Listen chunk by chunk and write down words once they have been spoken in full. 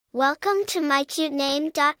Welcome to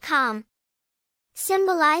mycutename.com.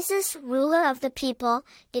 Symbolizes ruler of the people,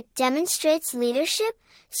 it demonstrates leadership,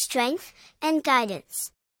 strength, and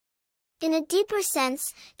guidance. In a deeper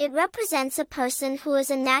sense, it represents a person who is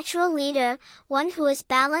a natural leader, one who is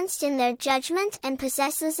balanced in their judgment and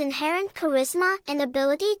possesses inherent charisma and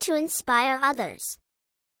ability to inspire others.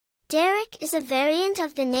 Derick is a variant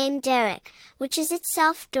of the name Derick, which is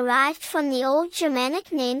itself derived from the Old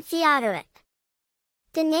Germanic name Theodoric.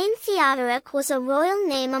 The name Theodoric was a royal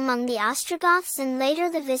name among the Ostrogoths and later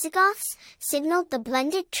the Visigoths, signaled the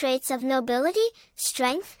blended traits of nobility,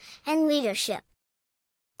 strength, and leadership.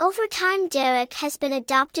 Over time Derick has been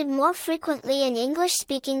adopted more frequently in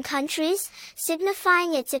English-speaking countries,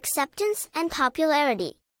 signifying its acceptance and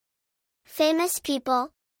popularity. Famous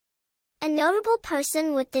people. A notable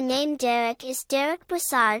person with the name Derick is Derick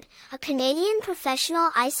Brassard, a Canadian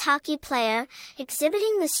professional ice hockey player,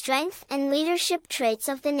 exhibiting the strength and leadership traits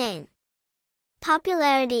of the name.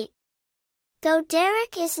 Popularity. Though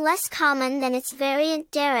Derick is less common than its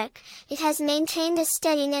variant Derick, it has maintained a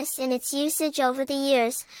steadiness in its usage over the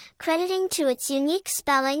years, crediting to its unique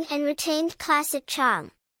spelling and retained classic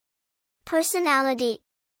charm. Personality.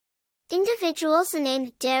 Individuals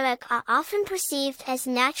named Derick are often perceived as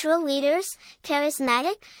natural leaders,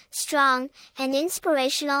 charismatic, strong, and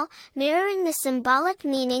inspirational, mirroring the symbolic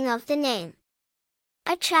meaning of the name.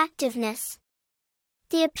 Attractiveness.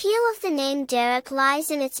 The appeal of the name Derick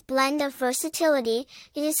lies in its blend of versatility.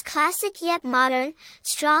 It is classic yet modern,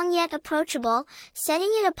 strong yet approachable,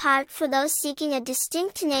 setting it apart for those seeking a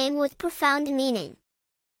distinct name with profound meaning.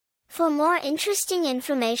 For more interesting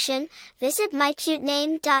information, visit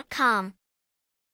mycutename.com.